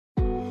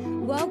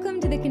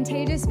Welcome to the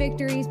Contagious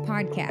Victories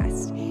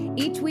podcast.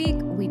 Each week,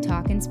 we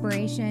talk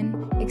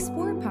inspiration,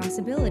 explore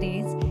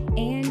possibilities,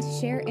 and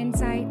share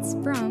insights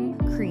from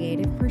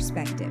creative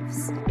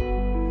perspectives.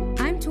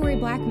 I'm Tori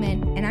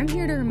Blackman, and I'm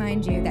here to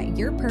remind you that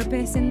your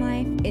purpose in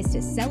life is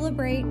to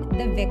celebrate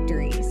the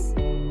victories,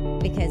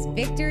 because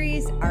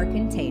victories are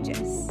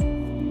contagious.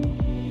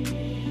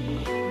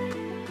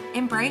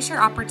 Embrace your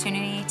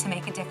opportunity to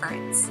make a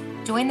difference.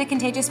 Join the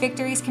Contagious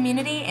Victories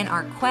community in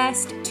our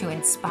quest to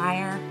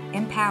inspire,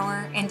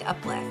 empower, and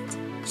uplift.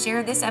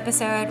 Share this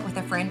episode with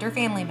a friend or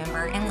family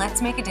member, and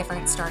let's make a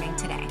difference starting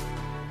today.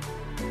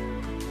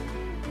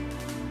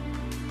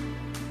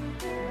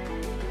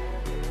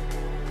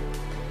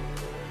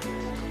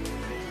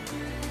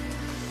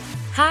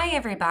 Hi,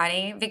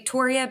 everybody.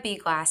 Victoria B.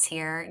 Glass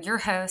here, your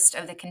host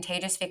of the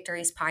Contagious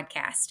Victories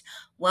podcast.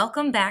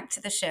 Welcome back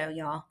to the show,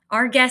 y'all.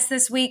 Our guest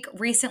this week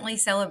recently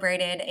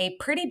celebrated a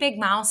pretty big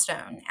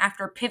milestone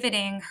after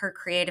pivoting her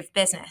creative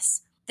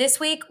business. This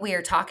week, we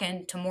are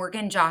talking to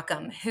Morgan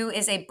Jochum, who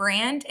is a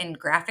brand and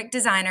graphic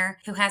designer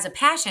who has a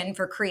passion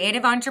for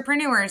creative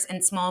entrepreneurs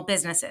and small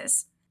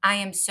businesses. I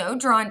am so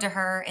drawn to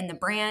her and the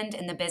brand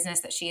and the business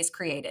that she has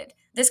created.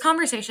 This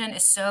conversation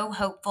is so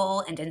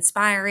hopeful and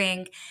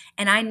inspiring,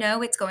 and I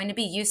know it's going to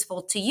be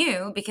useful to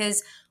you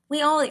because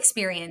we all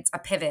experience a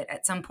pivot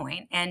at some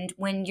point. And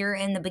when you're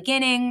in the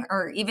beginning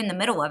or even the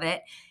middle of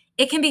it,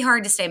 it can be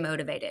hard to stay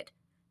motivated.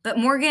 But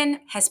Morgan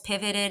has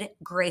pivoted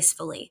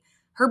gracefully.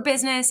 Her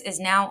business is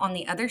now on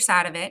the other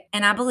side of it,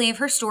 and I believe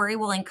her story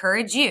will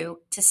encourage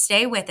you to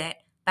stay with it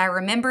by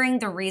remembering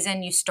the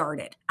reason you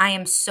started. I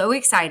am so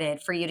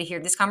excited for you to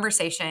hear this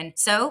conversation,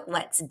 so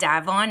let's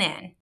dive on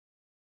in.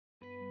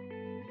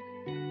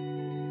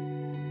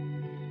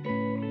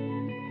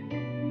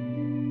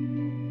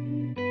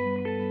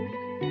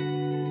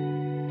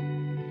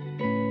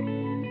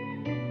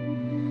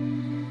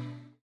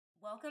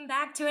 Welcome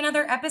back to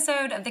another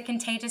episode of the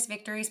Contagious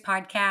Victories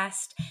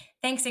podcast.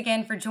 Thanks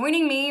again for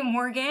joining me,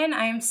 Morgan.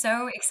 I am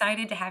so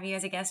excited to have you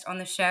as a guest on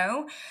the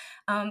show.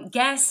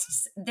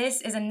 Guests,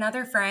 this is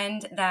another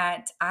friend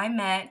that I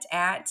met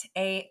at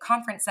a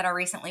conference that I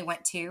recently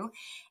went to,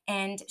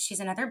 and she's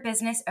another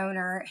business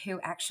owner who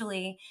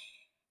actually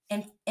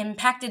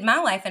impacted my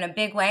life in a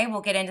big way.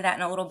 We'll get into that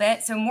in a little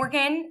bit. So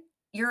Morgan,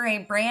 you're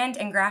a brand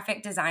and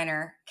graphic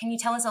designer. Can you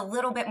tell us a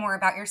little bit more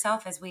about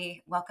yourself as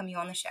we welcome you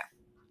on the show?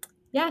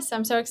 Yes,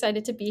 I'm so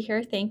excited to be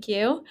here. Thank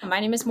you. My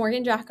name is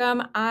Morgan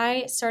Jochum.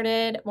 I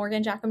started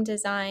Morgan Jochum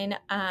Design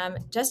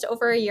just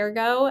over a year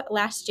ago,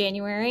 last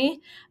January.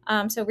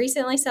 So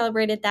recently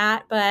celebrated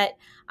that, but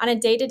on a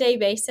day-to-day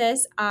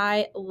basis,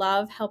 I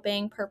love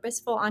helping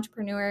purposeful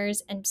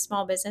entrepreneurs and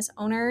small business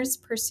owners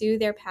pursue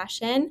their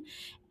passion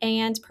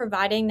and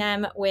providing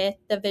them with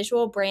the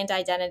visual brand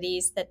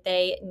identities that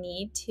they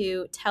need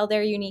to tell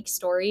their unique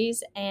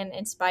stories and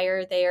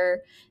inspire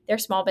their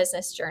small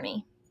business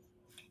journey.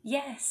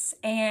 Yes,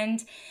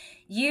 and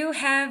you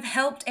have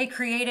helped a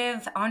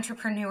creative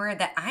entrepreneur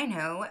that I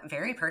know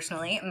very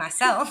personally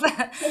myself.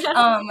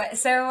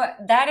 So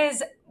that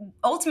is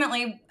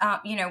ultimately,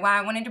 why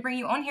I wanted to bring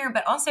you on here,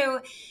 but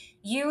also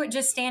you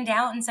just stand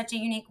out in such a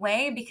unique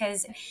way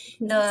because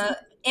the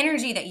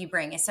energy that you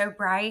bring is so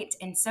bright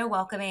and so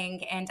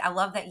welcoming. And I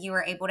love that you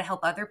are able to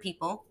help other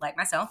people like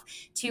myself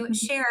to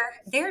share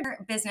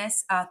their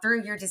business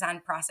through your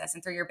design process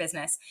and through your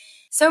business.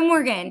 So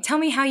Morgan, tell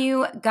me how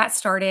you got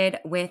started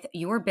with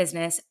your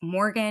business,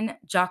 Morgan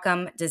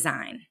Jochum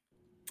Design.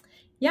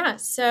 Yeah,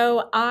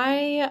 so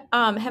I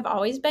have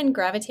always been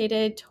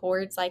gravitated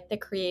towards like the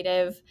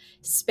creative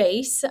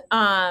space.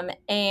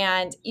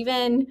 And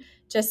even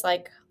just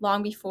like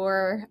long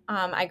before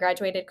I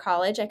graduated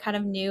college, I kind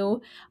of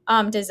knew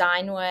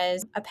design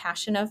was a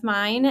passion of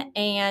mine.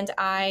 And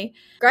I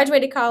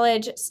graduated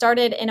college,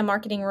 started in a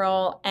marketing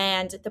role,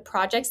 and the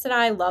projects that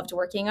I loved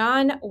working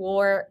on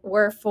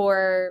were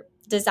for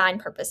design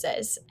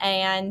purposes.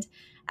 And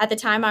at the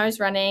time, I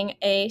was running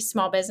a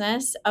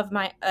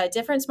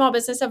different small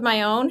business of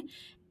my own,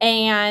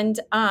 and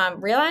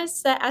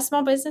realized that as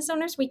small business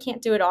owners, we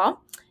can't do it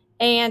all.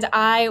 And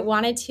I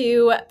wanted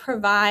to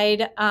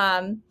provide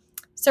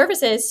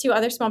services to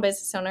other small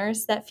business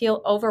owners that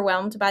feel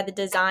overwhelmed by the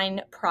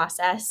design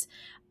process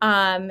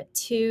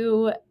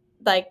to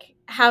like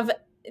have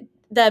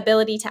the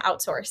ability to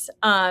outsource.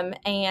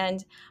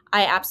 And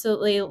I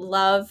absolutely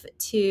love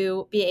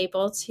to be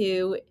able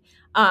to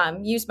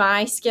use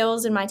my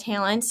skills and my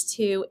talents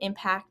to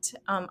impact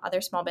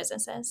other small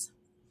businesses.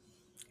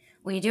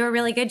 Well, you do a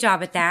really good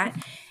job at that.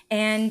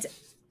 And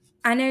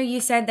I know you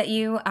said that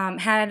you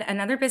had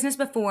another business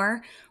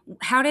before.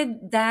 How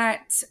did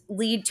that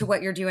lead to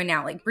what you're doing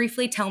now? Like,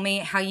 briefly tell me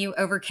how you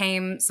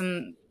overcame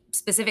some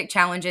specific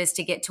challenges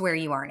to get to where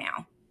you are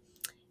now.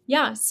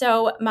 Yeah,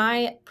 so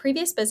my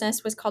previous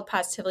business was called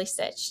Positively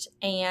Stitched,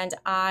 and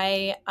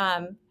I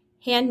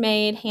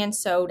handmade, hand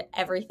sewed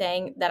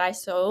everything that I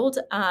sold,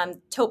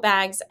 tote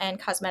bags and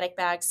cosmetic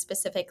bags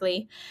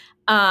specifically.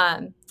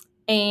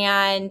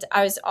 And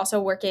I was also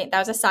working, that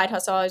was a side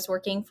hustle. I was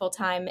working full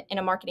time in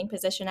a marketing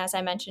position, as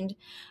I mentioned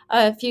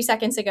a few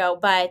seconds ago.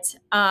 But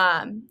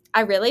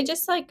I really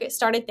just like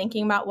started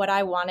thinking about what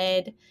I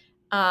wanted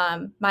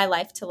my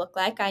life to look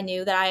like. I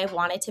knew that I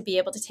wanted to be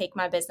able to take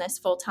my business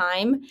full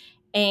time.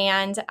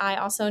 And I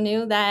also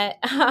knew that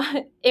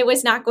it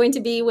was not going to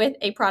be with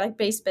a product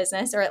based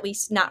business, or at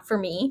least not for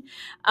me.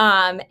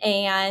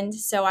 And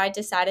so I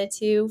decided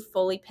to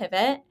fully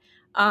pivot.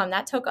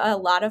 That took a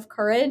lot of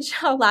courage,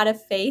 a lot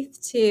of faith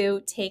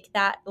to take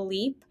that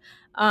leap.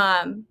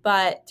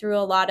 But through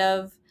a lot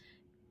of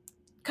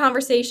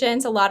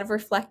conversations, a lot of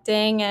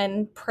reflecting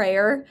and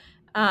prayer,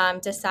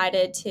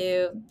 decided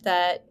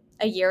that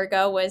a year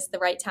ago was the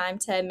right time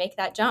to make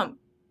that jump.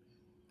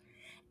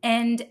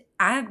 And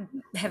I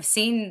have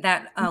seen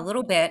that a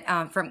little bit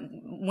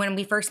from when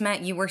we first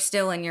met. You were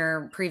still in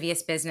your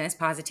previous business,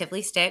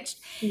 Positively Stitched.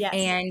 Yes.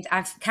 And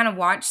I've kind of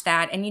watched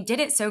that, and you did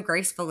it so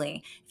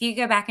gracefully. If you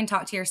go back and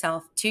talk to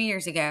yourself 2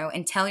 years ago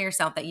and tell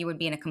yourself that you would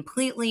be in a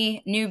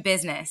completely new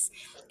business,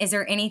 is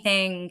there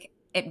anything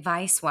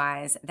advice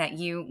wise that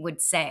you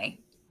would say?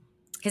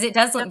 Because it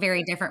does look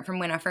very different from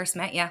when I first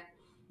met you.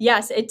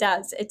 Yes, it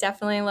does. It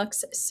definitely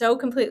looks so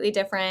completely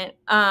different.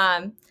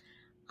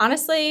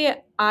 Honestly,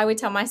 I would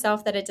tell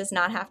myself that it does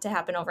not have to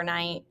happen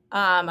overnight.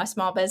 A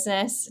small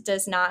business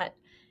does not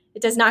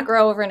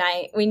grow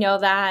overnight. We know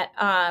that.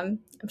 I'm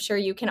sure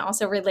you can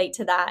also relate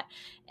to that.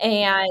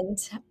 And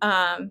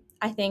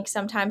I think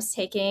sometimes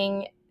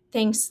taking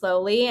things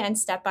slowly and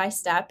step by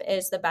step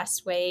is the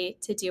best way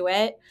to do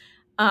it.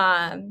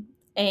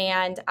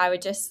 And I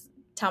would just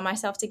tell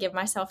myself to give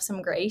myself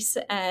some grace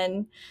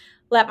and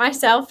let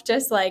myself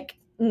just like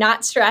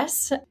not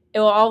stress. It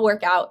will all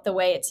work out the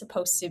way it's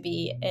supposed to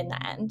be in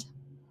the end.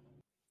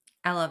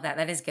 I love that.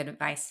 That is good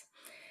advice.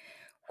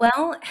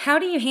 Well, how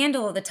do you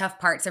handle the tough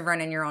parts of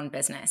running your own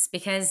business?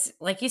 Because,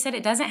 like you said,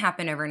 it doesn't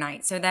happen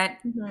overnight. So,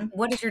 Mhm.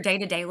 what does your day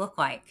to day look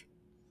like?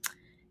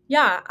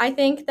 Yeah, I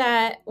think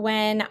that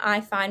when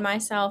I find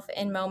myself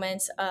in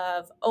moments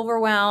of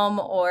overwhelm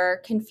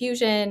or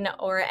confusion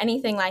or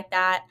anything like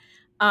that,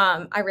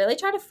 I really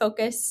try to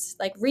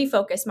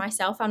refocus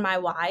myself on my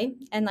why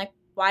and like,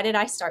 why did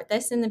I start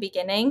this in the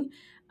beginning?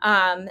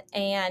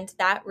 And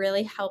that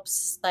really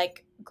helps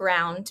like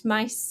ground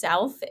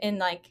myself in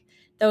like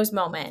those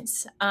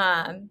moments,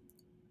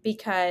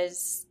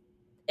 because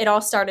it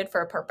all started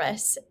for a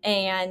purpose.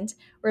 And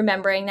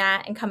remembering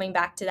that and coming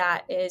back to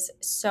that is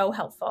so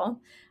helpful.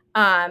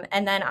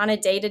 And then on a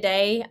day to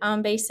day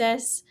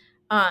basis,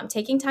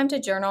 taking time to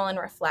journal and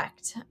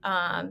reflect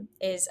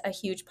is a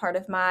huge part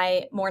of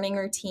my morning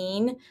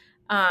routine,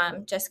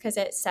 just because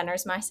it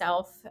centers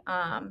myself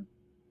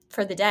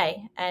for the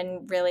day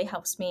and really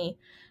helps me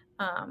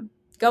um,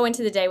 go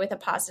into the day with a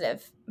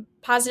positive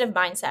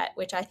mindset,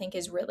 which I think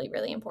is really,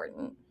 really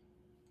important.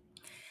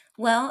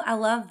 Well, I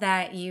love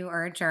that you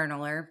are a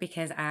journaler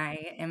because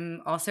I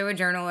am also a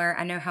journaler.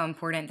 I know how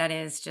important that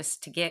is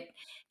just to get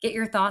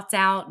your thoughts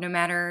out, no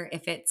matter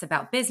if it's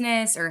about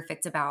business or if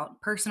it's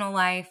about personal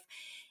life,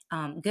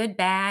 good,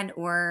 bad,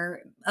 or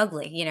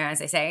ugly, as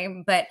they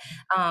say. But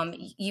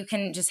you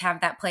can just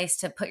have that place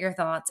to put your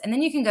thoughts, and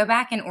then you can go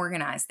back and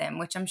organize them,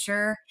 which I'm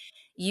sure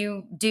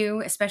you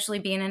do, especially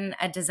being in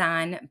a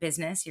design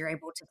business. You're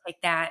able to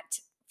take that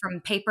from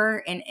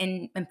paper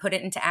and put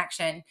it into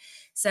action.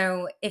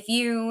 So if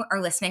you are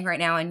listening right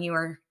now and you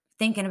are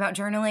thinking about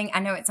journaling, I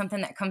know it's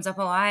something that comes up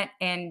a lot.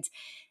 And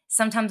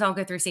sometimes I'll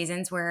go through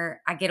seasons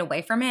where I get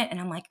away from it and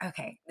I'm like,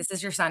 okay, this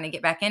is your sign to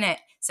get back in it.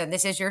 So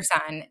this is your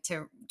sign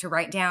to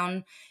write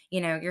down,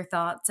 your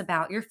thoughts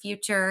about your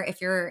future.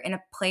 If you're in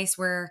a place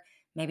where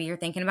maybe you're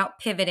thinking about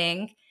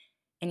pivoting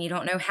and you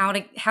don't know how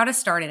to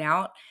start it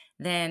out,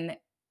 then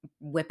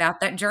whip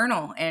out that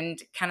journal and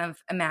kind of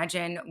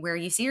imagine where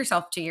you see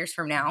yourself 2 years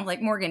from now,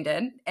 like Morgan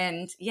did.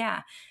 And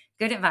yeah,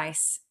 good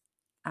advice.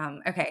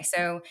 Okay,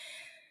 so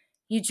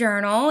you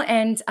journal,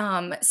 and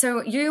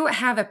so you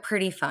have a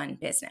pretty fun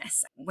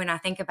business. When I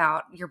think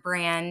about your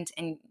brand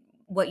and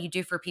what you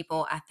do for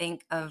people, I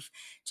think of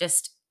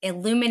just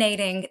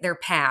illuminating their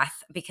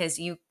path because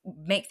you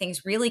make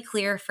things really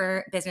clear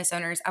for business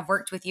owners. I've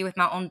worked with you with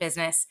my own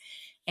business,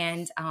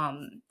 and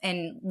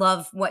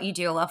love what you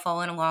do. I love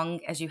following along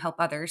as you help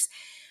others.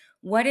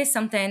 What is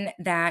something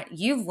that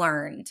you've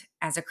learned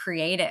as a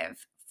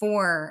creative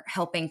for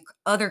helping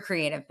other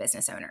creative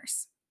business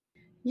owners?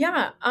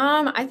 Yeah,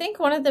 I think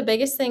one of the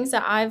biggest things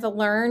that I've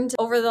learned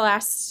over the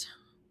last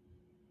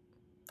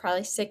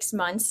probably 6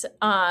 months,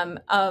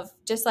 of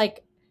just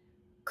like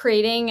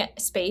creating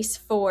space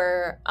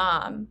for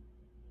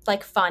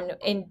like fun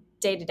in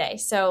day to day.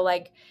 So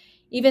like,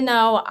 even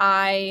though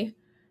I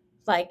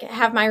like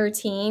have my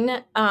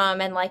routine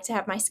and like to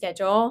have my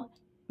schedule,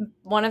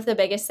 one of the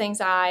biggest things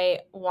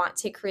I want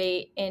to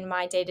create in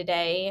my day to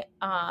day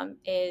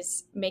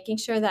is making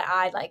sure that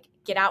I like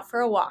get out for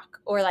a walk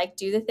or like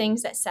do the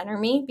things that center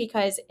me.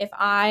 Because if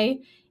I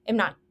am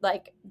not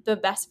like the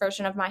best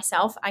version of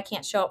myself, I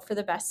can't show up for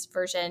the best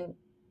version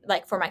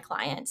like for my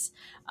clients.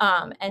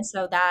 And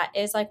so that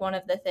is like one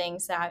of the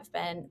things that I've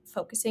been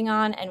focusing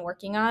on and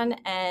working on,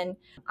 and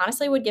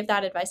honestly would give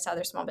that advice to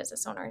other small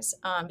business owners,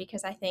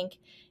 because I think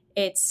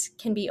it's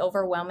can be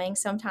overwhelming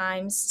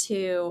sometimes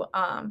to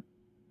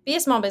be a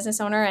small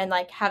business owner and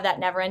like have that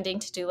never ending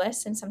to-do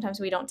list. And sometimes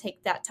we don't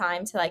take that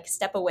time to like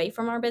step away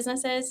from our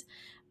businesses.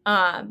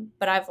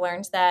 But I've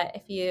learned that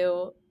if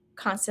you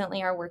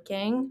constantly are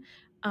working,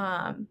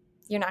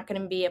 you're not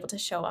going to be able to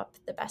show up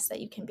the best that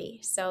you can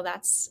be. So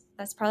that's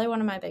probably one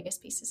of my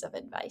biggest pieces of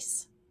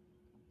advice.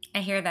 I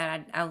hear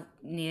that. I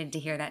needed to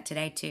hear that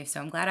today too, so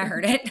I'm glad I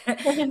heard it.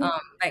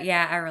 But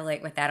yeah, I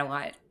relate with that a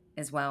lot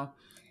as well.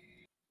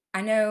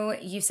 I know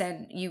you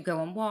said you go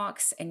on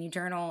walks and you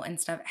journal and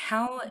stuff.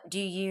 How do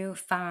you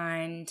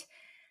find,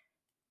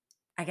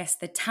 I guess,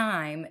 the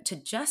time to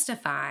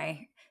justify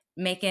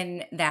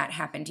making that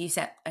happen? Do you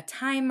set a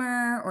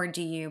timer or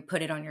do you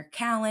put it on your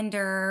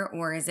calendar,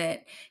 or is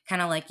it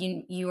kind of like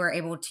you are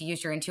able to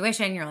use your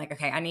intuition? You're like,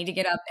 okay, I need to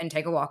get up and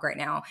take a walk right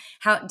now.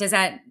 How does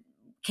that?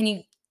 Can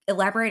you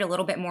elaborate a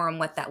little bit more on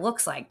what that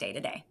looks like day to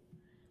day?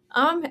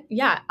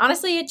 Yeah,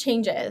 honestly, it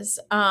changes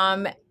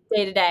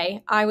day to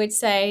day. I would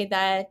say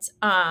that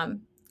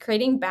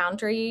creating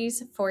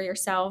boundaries for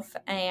yourself,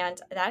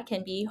 and that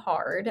can be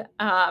hard.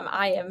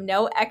 I am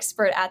no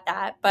expert at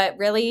that, but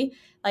really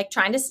like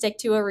trying to stick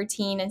to a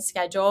routine and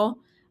schedule,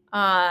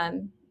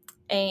 um,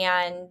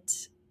 and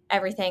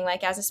everything.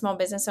 Like as a small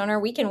business owner,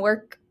 we can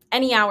work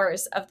any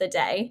hours of the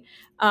day,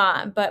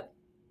 but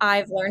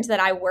I've learned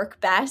that I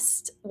work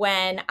best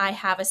when I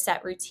have a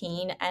set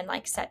routine and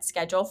like set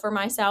schedule for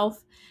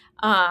myself.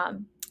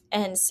 um,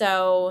 and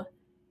so,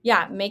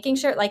 yeah, making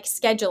sure like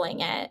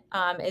scheduling it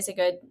is a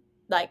good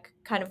like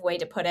kind of way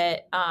to put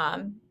it.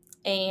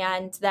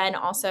 And then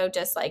also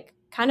just like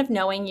kind of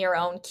knowing your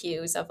own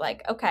cues of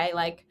like, okay,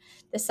 like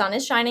the sun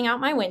is shining out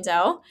my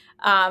window.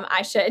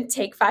 I should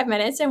take 5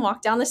 minutes and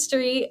walk down the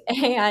street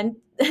and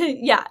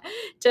yeah,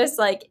 just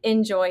like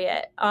enjoy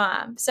it.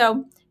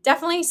 So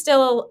definitely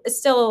still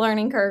a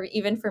learning curve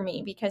even for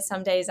me, because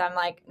some days I'm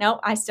like, nope,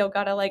 I still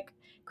gotta like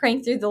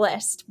crank through the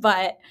list.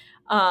 But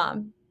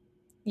um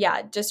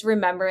yeah, just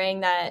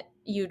remembering that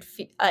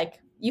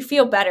like you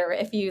feel better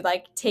if you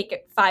like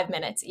take 5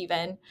 minutes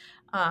even.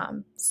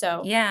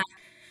 So Yeah.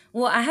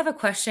 Well, I have a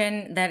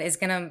question that is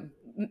going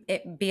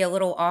to be a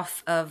little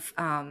off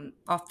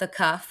the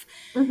cuff.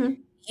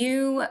 mhm,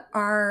 You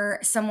are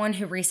someone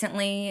who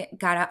recently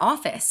got an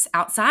office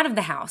outside of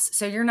the house.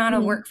 So you're not a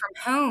mhm, work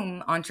from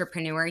home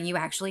entrepreneur. You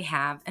actually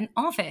have an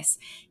office.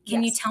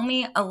 Can you yes, tell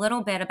me a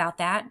little bit about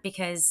that?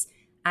 Because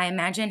I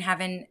imagine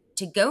having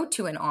to go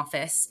to an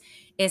office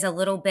is a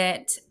little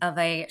bit of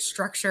a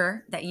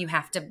structure that you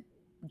have to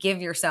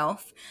give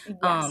yourself.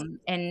 yes.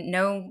 And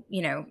no,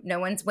 no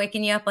one's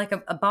waking you up like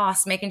a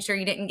boss, making sure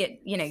you didn't get,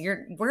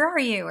 where are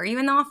you? Are you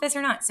in the office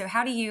or not? So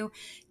how do you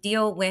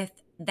deal with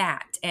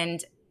that?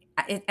 And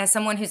as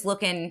someone who's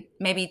looking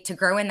maybe to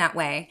grow in that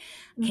way,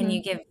 can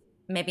you Mhm, give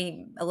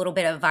maybe a little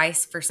bit of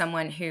advice for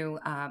someone who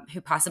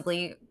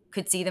possibly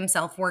could see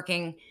themselves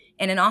working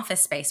in an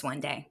office space one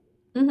day?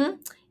 mhm.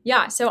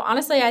 Yeah, so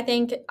honestly, I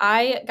think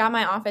I got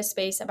my office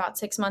space about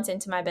 6 months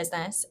into my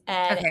business,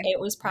 and Okay. it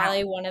was Wow.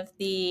 probably one of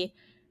the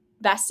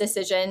best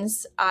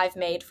decisions I've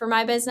made for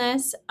my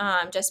business,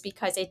 just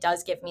because it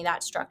does give me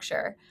that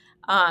structure.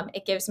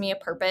 It gives me a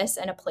purpose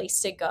and a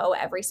place to go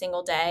every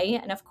single day.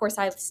 And of course,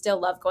 I still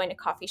love going to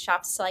coffee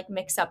shops to like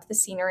mix up the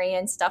scenery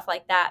and stuff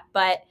like that.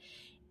 But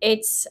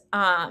it's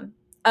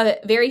a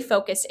very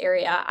focused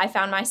area. I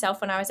found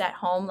myself when I was at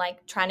home,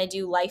 like trying to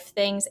do life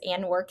things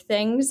and work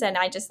things. And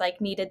I just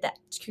like needed that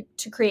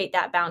to create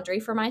that boundary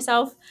for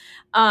myself.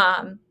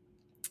 Um,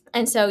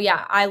 and so,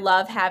 yeah, I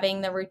love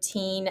having the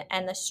routine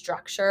and the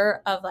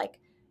structure of like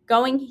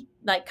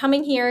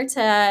coming here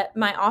to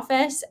my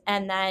office,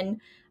 and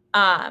then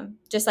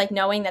just like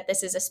knowing that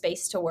this is a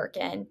space to work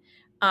in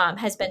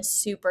has been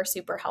super,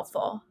 super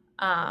helpful,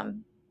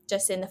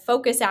 just in the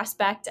focus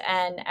aspect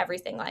and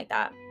everything like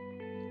that.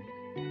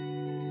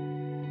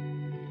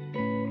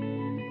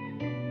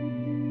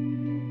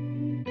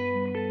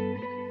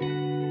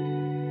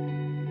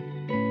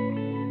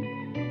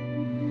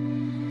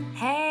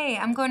 Hey,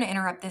 I'm going to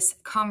interrupt this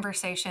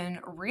conversation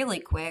really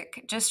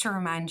quick just to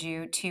remind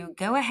you to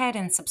go ahead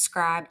and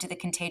subscribe to the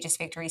Contagious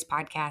Victories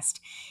podcast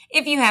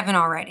if you haven't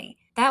already.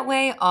 That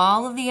way,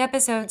 all of the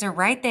episodes are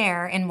right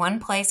there in one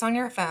place on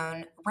your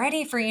phone,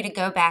 ready for you to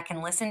go back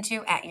and listen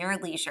to at your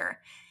leisure.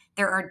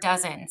 There are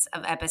dozens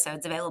of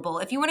episodes available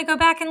if you want to go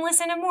back and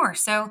listen to more.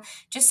 So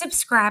just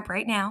subscribe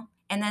right now,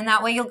 and then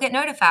that way you'll get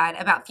notified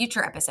about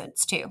future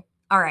episodes too.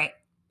 All right,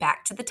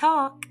 back to the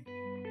talk.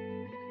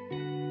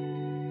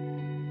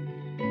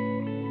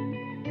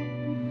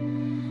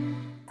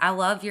 I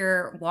love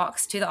your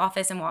walks to the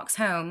office and walks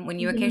home. When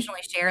you Mhm. occasionally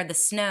share the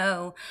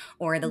snow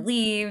or the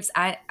leaves,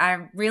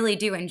 I really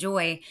do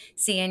enjoy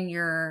seeing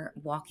your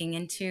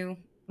walking to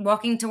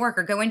work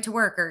or going to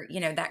work, or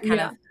that kind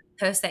Yeah. of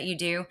post that you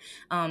do.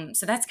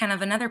 So that's kind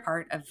of another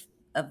part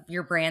of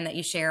your brand that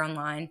you share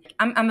online.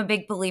 I'm a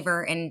big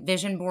believer in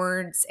vision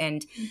boards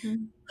and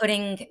Mhm.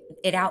 putting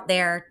it out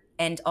there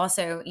and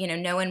also,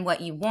 knowing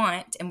what you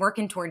want and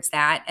working towards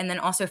that, and then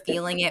also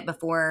feeling it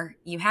before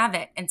you have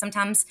it. And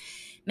sometimes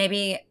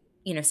maybe,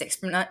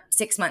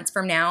 6 months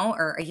from now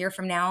or a year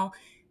from now,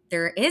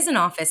 there is an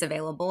office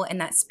available and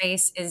that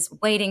space is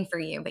waiting for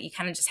you, but you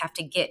kind of just have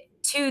to get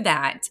to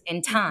that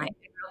in time,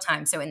 Mhm. in real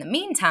time. So in the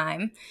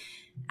meantime,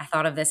 I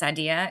thought of this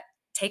idea,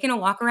 taking a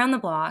walk around the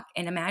block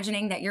and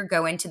imagining that you're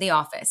going to the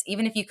office.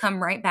 Even if you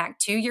come right back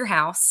to your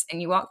house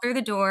and you walk through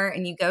the door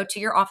and you go to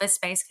your office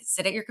space,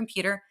 sit at your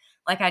computer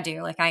like I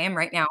do, like I am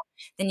right now,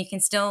 then you can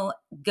still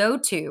go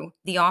to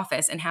the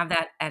office and have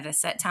that at a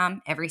set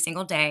time every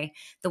single day,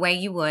 the way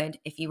you would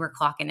if you were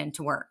clocking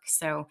into work.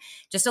 So,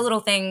 just a little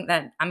thing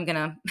that I'm going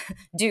to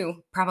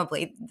do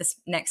probably this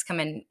next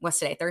coming, what's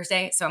today,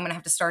 Thursday? So, I'm going to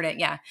have to start it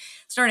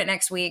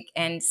next week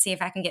and see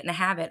if I can get in the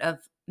habit of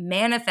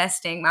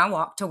manifesting my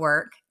walk to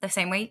work the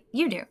same way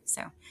you do.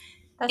 So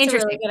That's a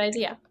really interesting. good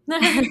idea.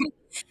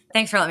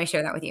 Thanks for letting me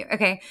share that with you.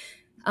 Okay.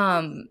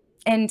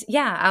 And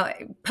yeah,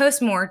 I'll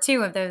post more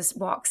too of those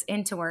walks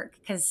into work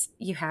because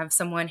you have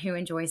someone who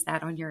enjoys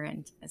that on your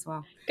end as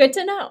well. Good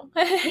to know.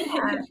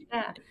 Yeah.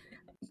 Yeah.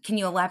 Can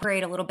you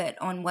elaborate a little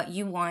bit on what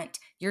you want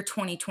your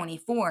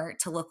 2024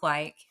 to look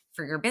like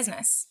for your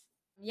business?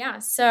 Yeah,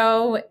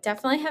 so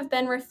definitely have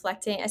been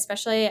reflecting,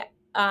 especially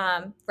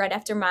right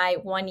after my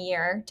 1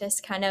 year,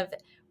 just kind of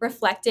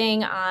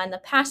reflecting on the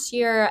past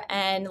year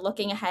and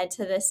looking ahead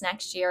to this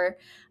next year.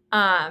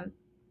 Um,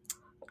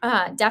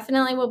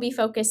 definitely will be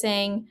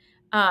focusing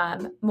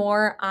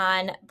more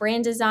on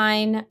brand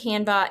design,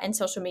 Canva, and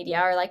social media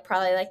are like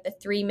probably like the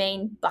three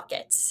main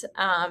buckets.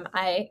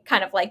 I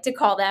kind of like to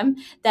call them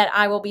that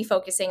I will be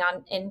focusing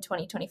on in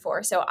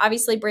 2024. So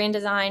obviously, brand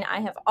design,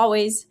 I have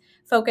always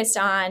focused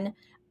on.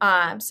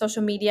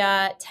 Social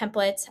media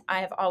templates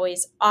I have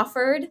always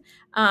offered,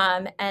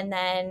 and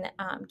then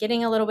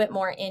getting a little bit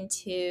more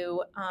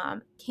into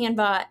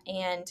Canva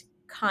and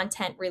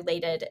content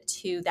related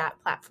to that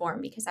platform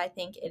because I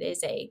think it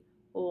is a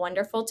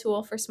wonderful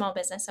tool for small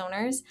business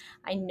owners.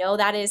 I know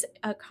that is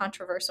a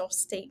controversial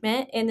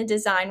statement in the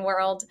design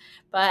world,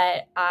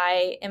 but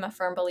I am a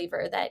firm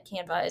believer that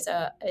Canva is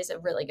a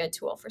really good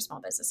tool for small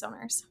business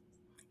owners.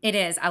 It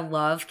is. I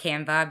love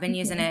Canva. I've been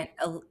using Mhm. it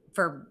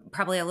for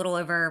probably a little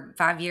over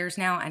 5 years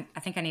now. I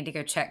think I need to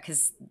go check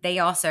because they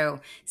also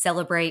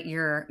celebrate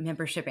your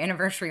membership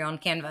anniversary on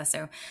Canva.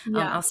 So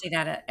Yeah, I'll see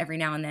that every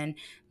now and then.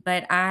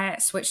 But I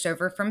switched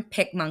over from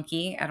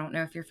PicMonkey. I don't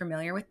know if you're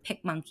familiar with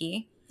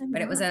PicMonkey, I'm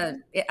but not.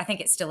 I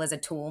think it still is a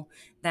tool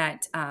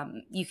that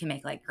you can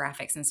make like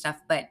graphics and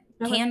stuff. But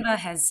Okay. Canva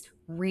has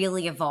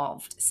really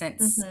evolved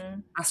since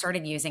Hmm. I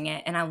started using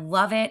it, and I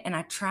love it. And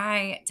I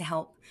try to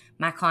help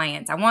my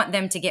clients. I want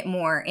them to get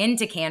more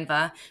into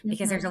Canva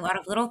because there's a Hmm. lot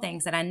of little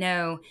things that I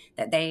know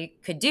that they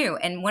could do.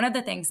 And one of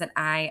the things that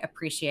I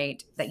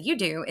appreciate that you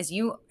do is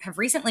you have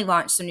recently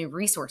launched some new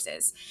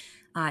resources.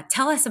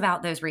 Tell us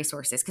about those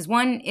resources because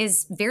one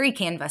is very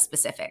Canva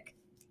specific.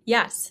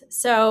 Yes.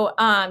 So,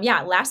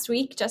 yeah, last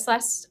week, just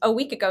last a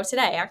week ago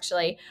today,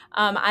 actually,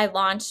 I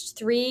launched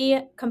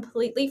three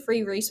completely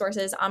free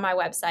resources on my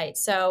website.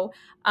 So,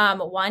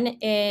 one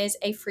is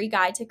a free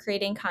guide to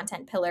creating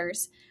content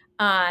pillars.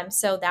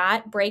 So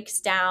that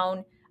breaks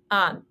down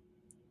um,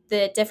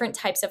 the different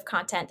types of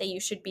content that you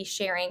should be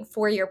sharing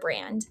for your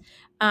brand.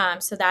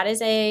 So that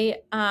is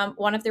a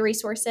one of the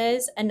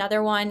resources.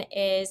 Another one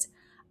is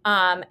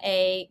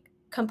a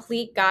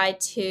complete guide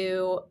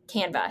to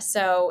Canva.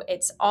 So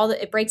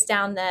it breaks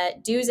down the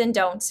do's and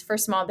don'ts for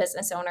small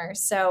business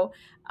owners. So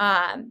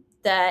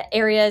the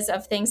areas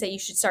of things that you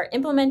should start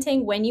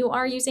implementing when you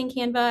are using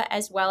Canva,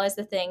 as well as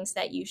the things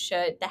that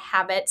the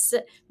habits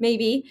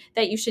maybe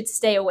that you should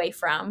stay away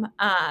from.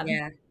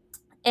 Yeah.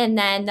 And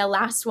then the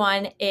last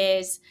one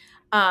is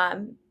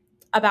um,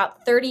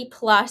 about 30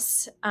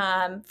 plus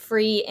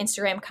free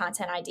Instagram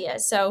content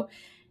ideas. So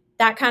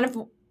that kind of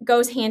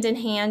goes hand in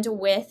hand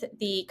with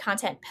the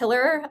content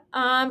pillar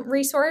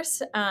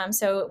resource.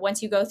 So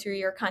once you go through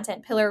your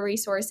content pillar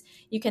resource,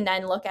 you can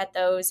then look at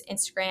those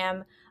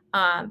Instagram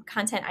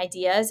content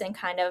ideas and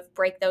kind of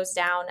break those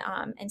down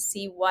and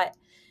see what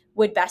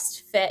would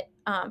best fit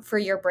for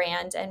your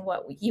brand and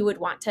what you would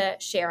want to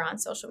share on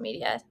social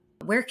media.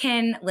 Where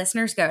can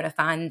listeners go to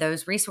find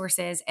those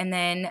resources? And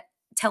then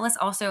tell us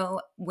also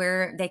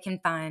where they can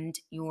find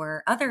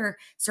your other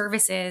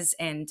services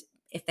and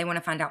if they want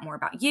to find out more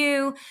about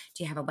you.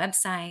 Do you have a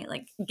website?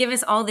 Like, give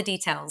us all the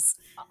details.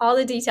 All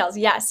the details,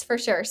 yes, for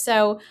sure.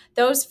 So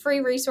those free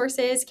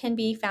resources can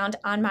be found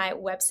on my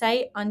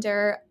website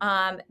under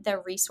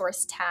the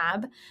resource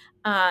tab.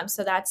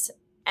 So that's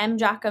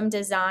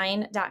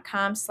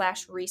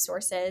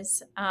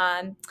mjochumdesign.com/resources.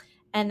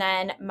 And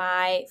then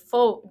my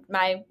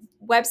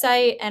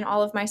website and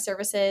all of my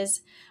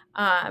services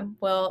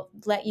will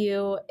let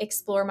you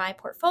explore my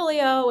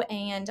portfolio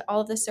and all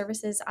of the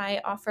services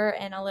I offer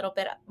and a little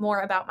bit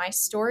more about my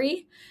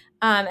story.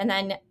 And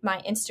then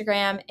my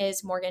Instagram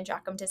is Morgan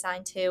Jochum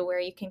Design too, where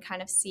you can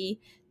kind of see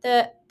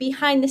the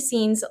behind the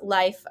scenes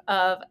life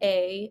of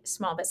a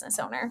small business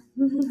owner.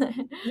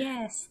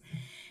 Yes.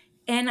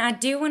 And I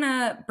do want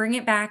to bring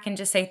it back and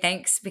just say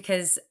thanks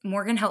because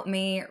Morgan helped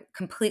me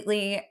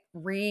completely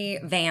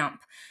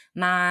revamp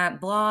my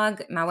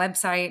blog, my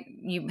website.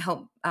 You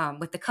help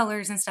with the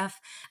colors and stuff.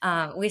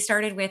 We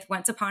started with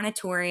Once Upon a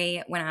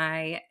Tory when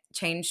I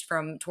changed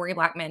from Tory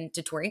Blackman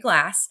to Tory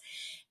Glass.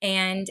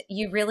 And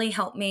you really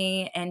helped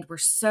me and were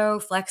so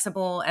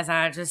flexible as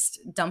I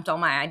just dumped all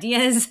my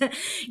ideas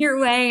your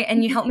way.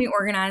 And you helped me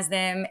organize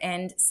them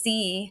and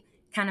see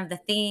kind of the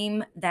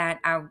theme that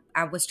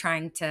I was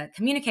trying to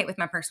communicate with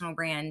my personal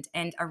brand.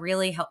 And I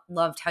really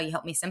loved how you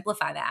helped me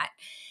simplify that.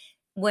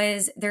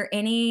 Was there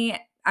any,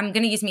 I'm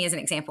going to use me as an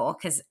example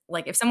because,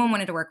 like, if someone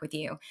wanted to work with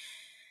you,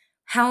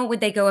 how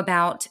would they go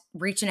about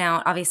reaching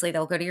out? Obviously,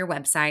 they'll go to your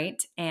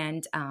website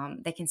and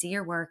they can see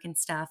your work and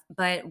stuff.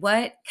 But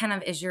what kind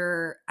of is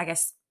your, I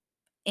guess,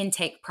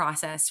 intake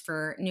process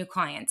for new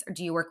clients? Or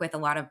do you work with a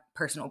lot of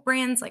personal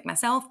brands like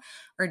myself?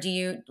 Or do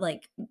you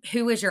like,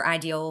 who is your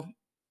ideal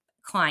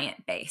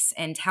client base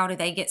and how do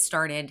they get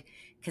started?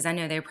 Because I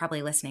know they're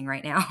probably listening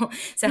right now.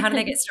 So, how do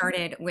they get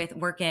started with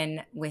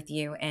working with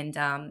you? And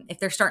if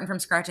they're starting from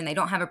scratch and they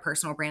don't have a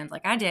personal brand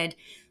like I did,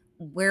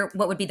 what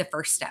would be the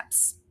first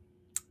steps?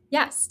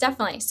 Yes,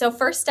 definitely. So,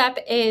 first step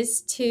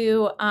is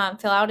to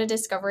fill out a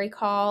discovery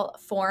call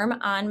form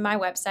on my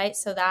website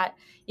so that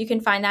you can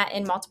find that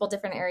in multiple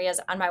different areas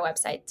on my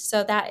website.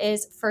 So, that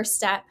is first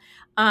step.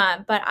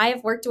 But I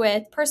have worked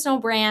with personal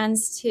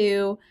brands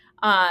to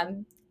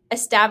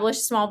establish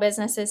small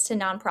businesses to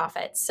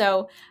nonprofits.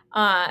 So,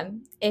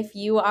 if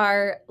you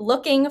are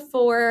looking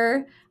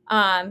for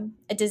a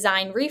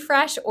design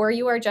refresh or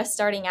you are just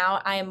starting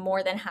out, I am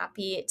more than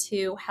happy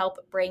to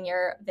help bring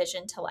your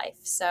vision to life.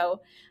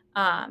 So,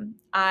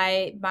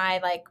 I my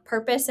like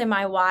purpose and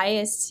my why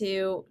is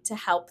to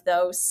help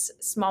those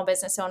small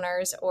business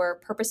owners or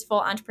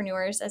purposeful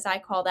entrepreneurs, as I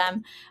call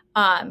them,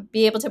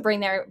 be able to bring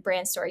their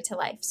brand story to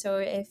life. So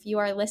if you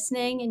are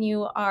listening and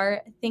you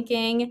are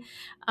thinking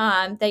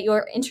that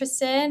you're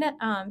interested,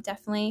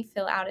 definitely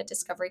fill out a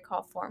discovery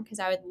call form because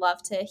I would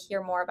love to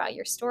hear more about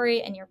your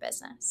story and your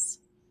business.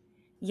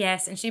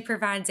 Yes, and she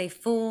provides a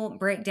full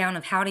breakdown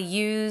of how to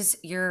use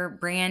your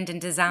brand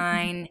and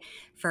design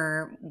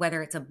for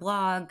whether it's a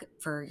blog,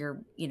 for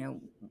your,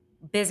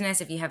 business,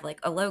 if you have like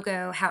a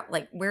logo, how,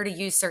 like, where to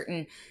use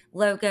certain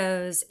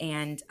logos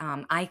and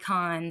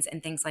icons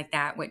and things like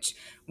that, which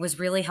was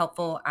really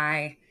helpful.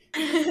 I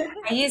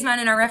use mine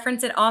and I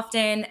reference it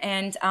often,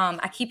 and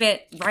I keep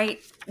it right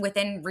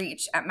within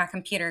reach at my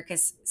computer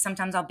because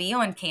sometimes I'll be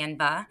on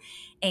Canva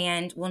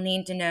and we'll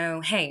need to know,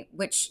 hey,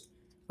 which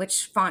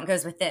font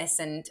goes with this.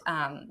 And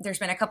there's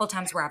been a couple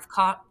times where I've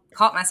caught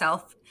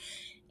myself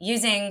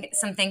using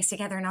some things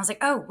together, and I was like,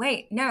 oh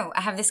wait, no,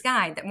 I have this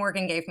guide that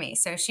Morgan gave me.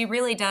 So she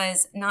really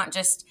does not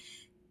just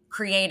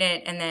create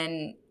it and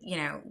then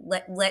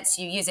lets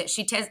you use it.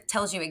 She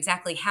tells you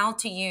exactly how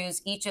to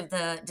use each of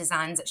the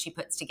designs that she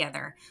puts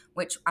together,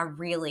 which I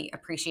really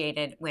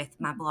appreciated with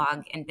my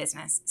blog and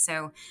business.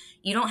 So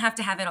you don't have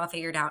to have it all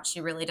figured out. She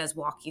really does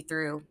walk you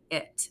through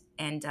it,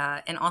 and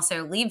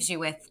also leaves you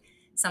with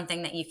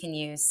something that you can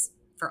use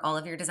for all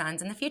of your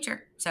designs in the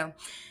future. So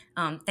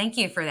thank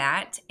you for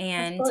that. Of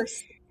And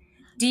course.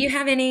 do you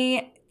have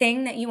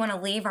anything that you want to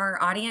leave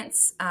our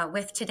audience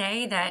with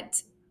today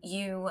that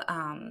you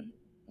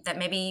that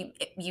maybe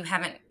you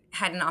haven't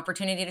had an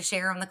opportunity to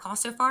share on the call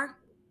so far?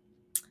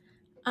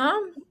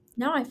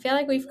 No, I feel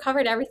like we've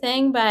covered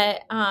everything,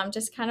 but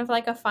just kind of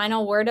like a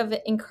final word of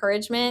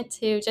encouragement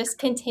to just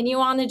continue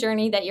on the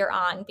journey that you're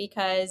on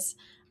because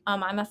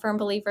I'm a firm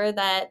believer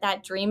that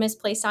that dream is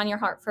placed on your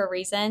heart for a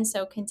reason.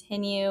 So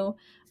continue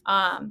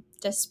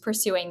just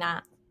pursuing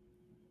that.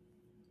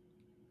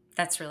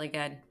 That's really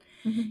good.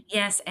 Mhm.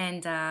 Yes,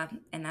 and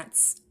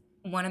that's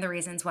one of the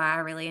reasons why I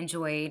really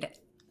enjoyed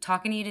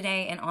talking to you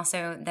today, and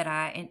also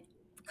that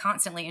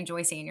constantly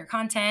enjoy seeing your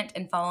content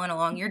and following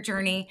along your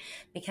journey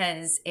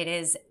because it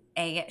is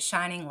a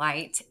shining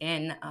light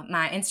in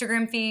my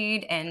Instagram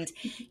feed, and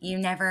you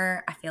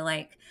never, I feel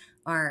like,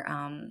 are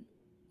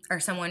are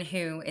someone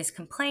who is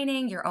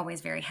complaining. You're always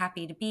very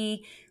happy to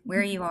be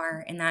where you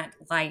are, and that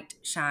light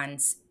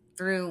shines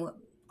through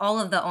all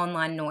of the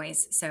online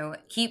noise. So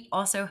keep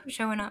also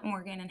showing up,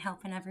 Morgan, and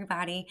helping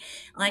everybody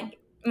Oh, like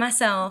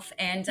myself,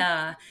 and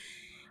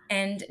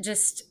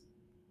just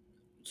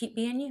keep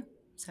being you.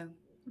 So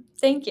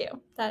thank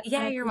you. That I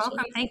yeah, you're appreciate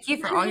welcome. Thank you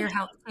for all your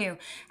help too.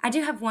 I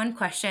do have one it.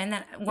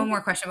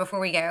 more question before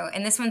we go.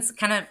 And this one's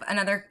kind of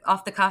another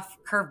off the cuff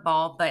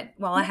curveball, but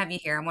while I Okay. have you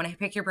here, I want to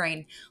pick your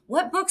brain.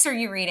 What books are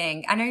you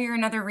reading? I know you're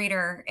another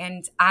reader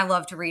and I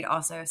love to read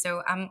also.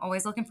 So I'm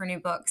always looking for new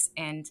books.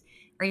 And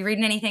are you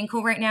reading anything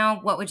cool right now?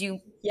 What would you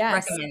Yes,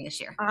 recommend this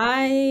year?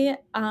 I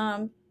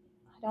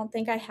don't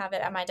think I have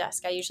it at my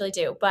desk. I usually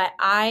do, but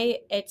I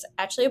it's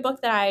actually a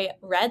book that I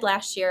read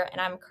last year and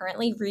I'm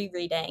currently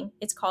rereading.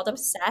 It's called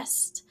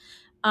Obsessed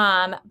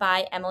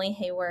by Emily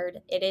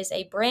Hayward. It is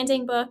a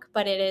branding book,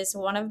 but it is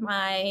one of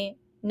my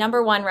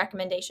number one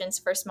recommendations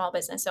for small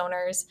business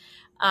owners.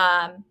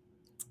 And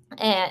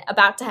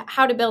about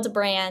how to build a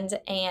brand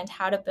and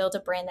how to build a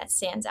brand that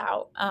stands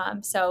out.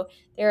 So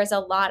there is a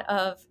lot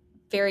of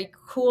very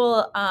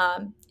cool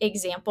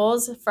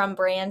examples from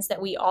brands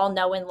that we all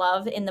know and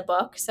love in the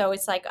book. So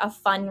it's like a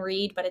fun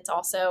read, but it's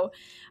also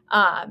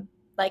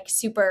like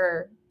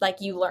super, like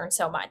you learn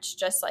so much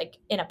just like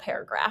in a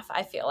paragraph.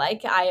 I feel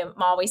like I am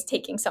always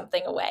taking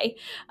something away.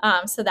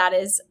 So that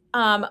is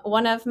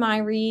one of my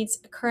reads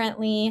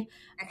currently.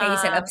 Okay, you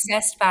said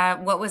Obsessed by,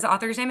 what was the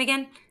author's name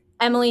again?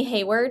 Emily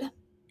Hayward.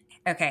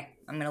 Okay,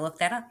 I'm going to look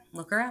that up.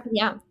 Look her up.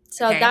 Yeah.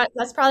 So Okay.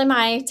 that's probably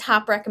my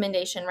top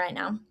recommendation right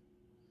now.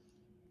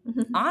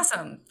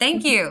 Awesome.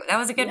 Thank you. That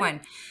was a good Yeah, one.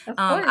 of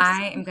course.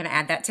 I am going to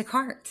add that to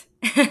cart.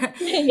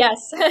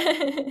 Yes.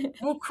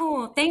 Well,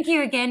 cool. Thank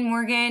you again,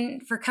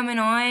 Morgan, for coming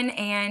on.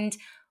 And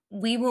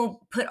we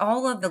will put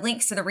all of the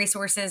links to the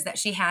resources that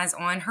she has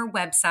on her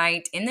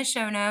website in the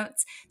show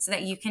notes so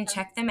that you can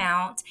check them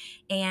out.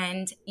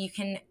 And you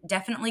can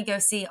definitely go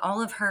see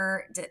all of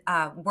her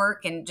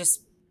work and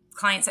just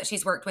clients that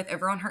she's worked with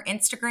over on her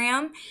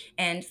Instagram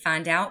and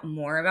find out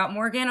more about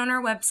Morgan on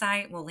our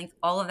website. We'll link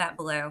all of that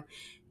below.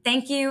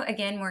 Thank you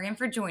again, Morgan,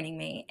 for joining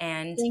me.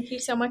 And Thank you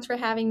so much for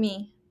having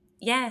me.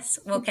 yes,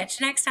 we'll catch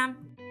you next time.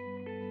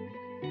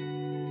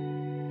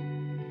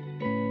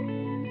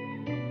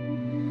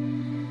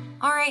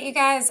 All right, you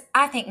guys,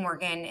 I think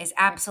Morgan is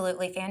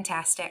absolutely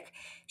fantastic.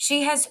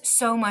 She has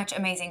so much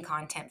amazing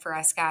content for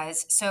us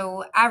guys,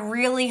 so I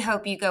really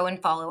hope you go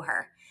and follow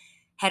her.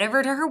 Head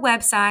over to her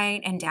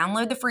website and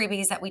download the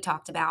freebies that we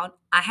talked about.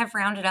 I have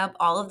rounded up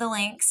all of the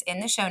links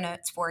in the show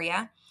notes for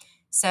you.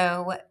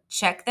 So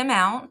check them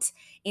out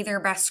either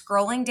by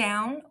scrolling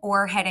down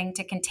or heading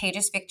to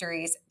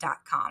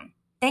contagiousvictories.com.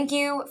 Thank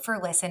you for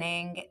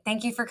listening.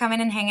 Thank you for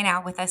coming and hanging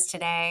out with us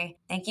today.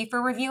 Thank you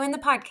for reviewing the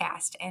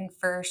podcast and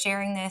for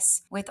sharing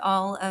this with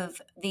all of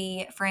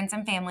the friends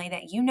and family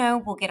that you know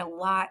will get a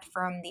lot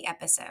from the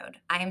episode.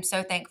 I am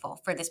so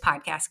thankful for this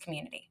podcast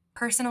community.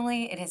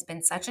 Personally, it has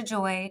been such a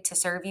joy to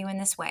serve you in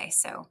this way.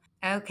 So,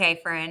 okay,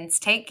 friends,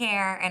 take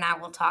care, and I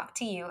will talk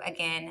to you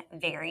again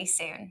very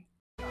soon.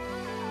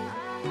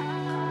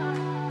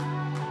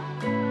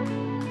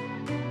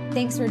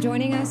 Thanks for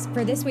joining us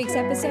for this week's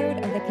episode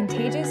of the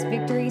Contagious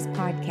Victories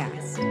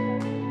podcast.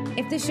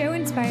 If the show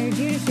inspired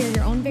you to share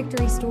your own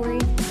victory story,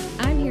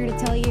 I'm here to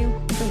tell you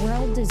the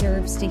world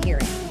deserves to hear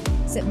it.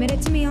 Submit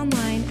it to me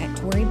online at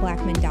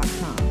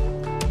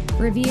toriblackman.com.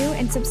 Review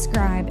and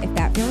subscribe if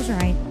that feels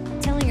right.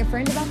 Telling a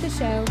friend about the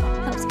show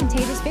helps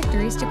Contagious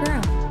Victories to grow.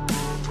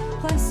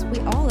 Plus, we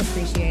all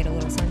appreciate a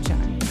little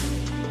sunshine.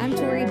 I'm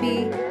Tori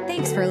B.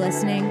 Thanks for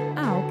listening.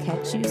 I'll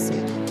catch you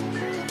soon.